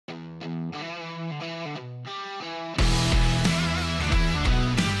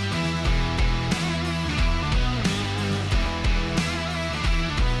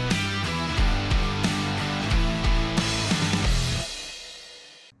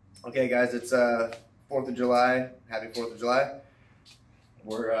Okay guys, it's 4th of July. Happy 4th of July.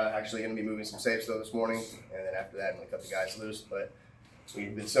 We're actually going to be moving some safes though this morning, and then after that I'm going to cut the guys loose, but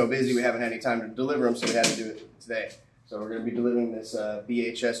we've been so busy we haven't had any time to deliver them, so we had to do it today. So we're going to be delivering this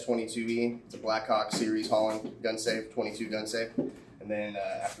BHS-22E. It's a Black Hawk series Hollon gun safe, 22 gun safe. And then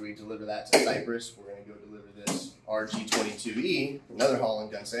after we deliver that to Cypress, we're going to go deliver this RG-22E, another Hollon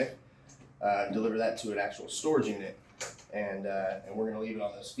gun safe, deliver that to an actual storage unit. And we're going to leave it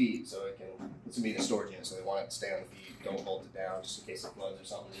on those feet, so it's going to be in a storage unit, so they want it to stay on the feet. Don't bolt it down just in case it floods or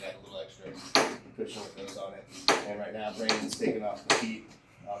something. You have a little extra cushion with those on it. And right now, Brandon's taking off the feet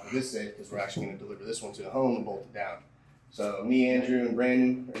off of this safe because we're actually going to deliver this one to the home and bolt it down. So me, Andrew, and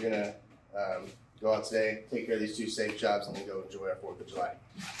Brandon are going to go out today, take care of these two safe jobs, and then go enjoy our 4th of July.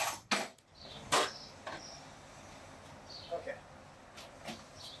 Okay.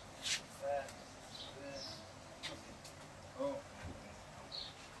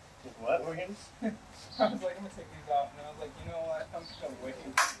 What? We're getting? I was like, I'm gonna take these off, and I was like, you know what? I'm just gonna wait.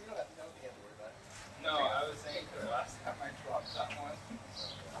 You don't have to worry about it. No, I was saying because last time I dropped that one.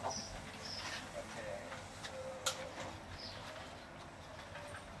 Okay.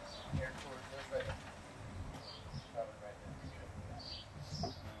 Air towards this right there. Probably right there.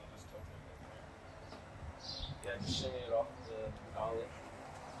 Yeah, just shimmy it off the collet.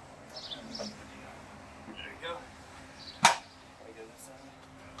 There you go.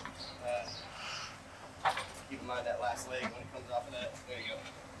 Keep in mind that last leg when it comes off of that. There you go.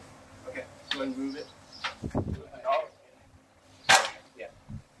 Okay, go ahead and move it. Yeah.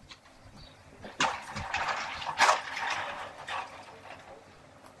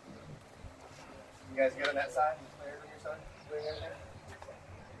 You guys good on that side? You cleared on your side? Doing everything?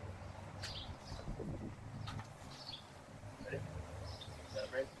 Ready? Got a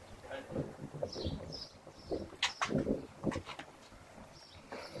break? Behind it.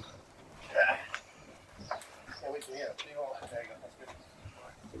 Yeah, big hole. There you go. That's good.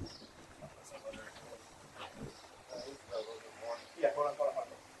 Yeah, hold on.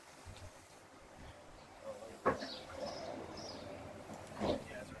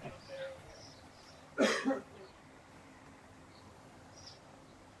 Yeah, it's right up there.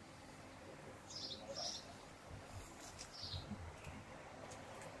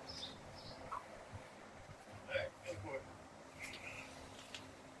 Alright, go for it.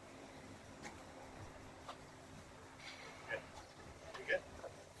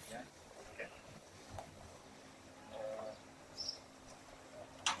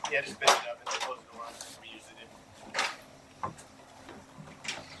 Yeah, just bend it up and then close the door on it. We usually do.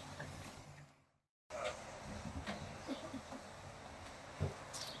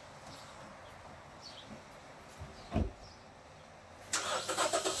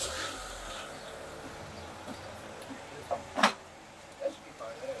 That should be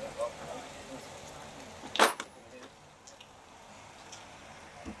fine.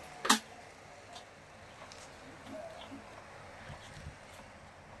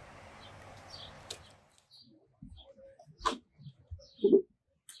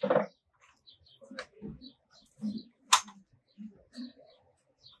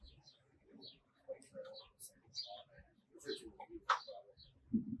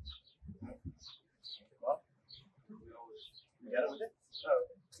 You got it with it? Oh,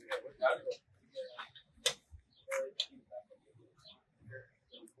 you got it with it.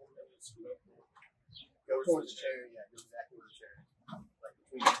 Go towards the chair, yeah, go exactly where the chair is. Like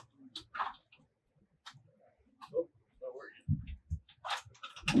between. Oh, not working.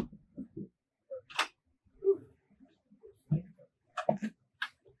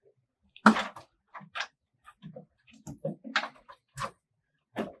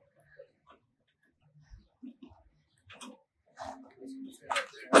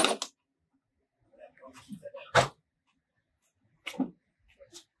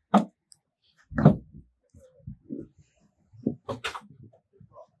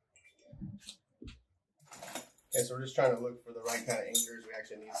 Okay, so we're just trying to look for the right kind of anchors. We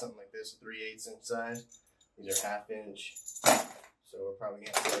actually need something like this, 3/8 inch size. These are 1/2 inch. So we're probably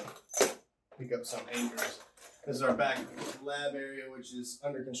going to have to pick up some anchors. This is our back lab area, which is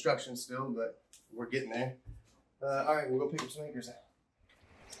under construction still, but we're getting there. All right, we'll go pick up some anchors.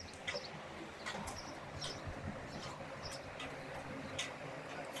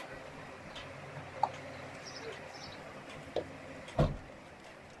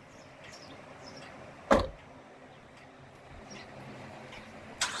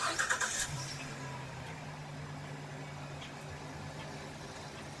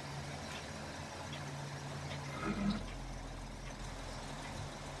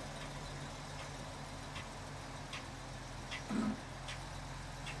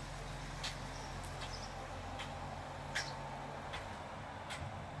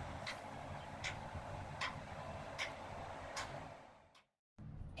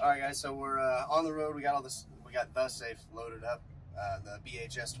 All right, guys. So we're on the road. We got the safe loaded up. The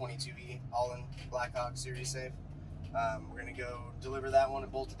BHS-22E Hollon Black Hawk series safe. We're gonna go deliver that one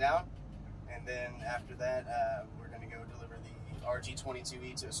and bolt it down, and then after that, we're gonna go deliver the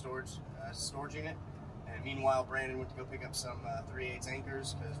RG-22E to a storage unit. And meanwhile, Brandon went to go pick up some 3/8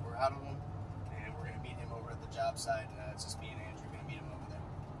 anchors because we're out of them, and we're gonna meet him over at the job site. It's just me and Andrew gonna meet him over there.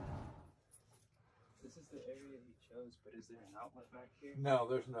 This is the area he chose, but is there an outlet back here? No,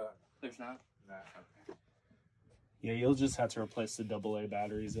 there's not. There's not? No. Okay. Yeah, you'll just have to replace the AA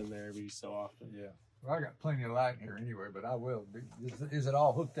batteries in there every so often. Yeah. Well, I got plenty of light here anyway, but I will. Is it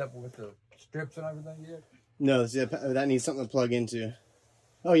all hooked up with the strips and everything yet? No, that needs something to plug into.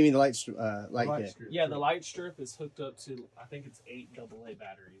 Oh, you mean the light kit? Strip. Yeah, the light strip is hooked up to, I think it's 8 AA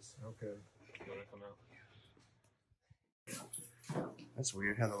batteries. Okay. That's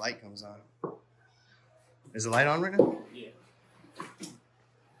weird how the light comes on. Is the light on right now? Yeah.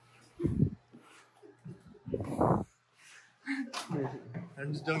 I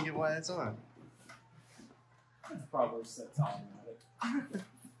just don't get why that's on. It's probably set to automatic.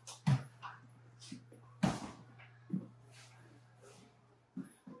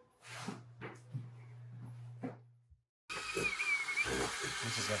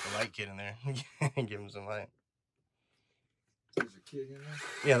 This has got the light kit in there. Give him some light. There's a kid in there?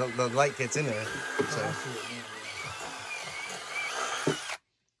 Yeah, the light kit's in there. So. I see it now,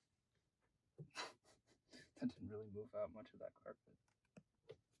 That didn't really move out much of that carpet.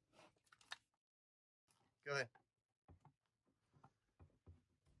 Go ahead.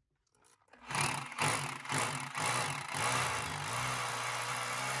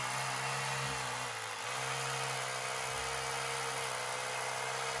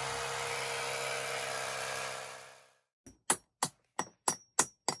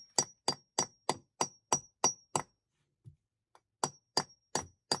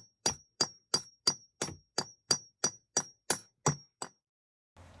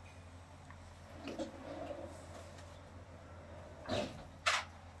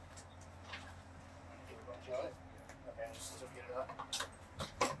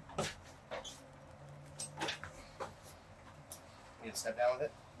 You need to step down with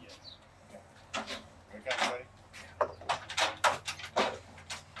it? Yes. Okay. Here it comes, buddy.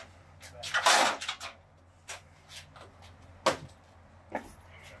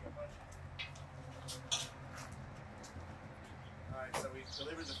 Alright, so we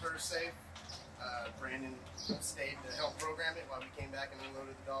delivered the first safe. Brandon stayed to help program it while we came back and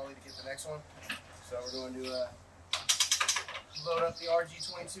unloaded the dolly to get the next one. So we're going to load up the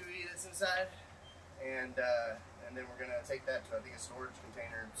RG-22E that's inside, and then we're gonna take that to, I think, a storage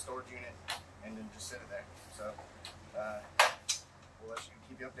unit, and then just sit it there. So we'll let you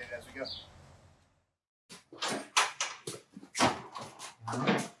keep you updated as we go.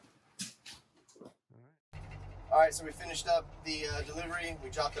 All right, so we finished up the delivery. We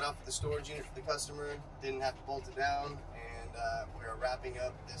dropped it off at the storage unit for the customer. Didn't have to bolt it down, and we're wrapping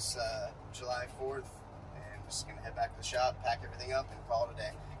up this July 4th, and just gonna head back to the shop, pack everything up, and call it a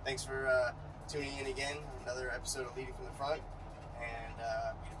day. Thanks for tuning in again. Another episode of Leading from the Front, and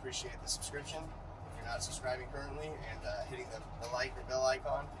we'd appreciate the subscription if you're not subscribing currently, and hitting the like or bell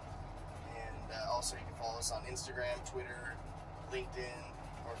icon. And also you can follow us on Instagram, Twitter, LinkedIn,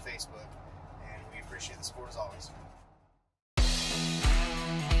 or Facebook. And we appreciate the support as always.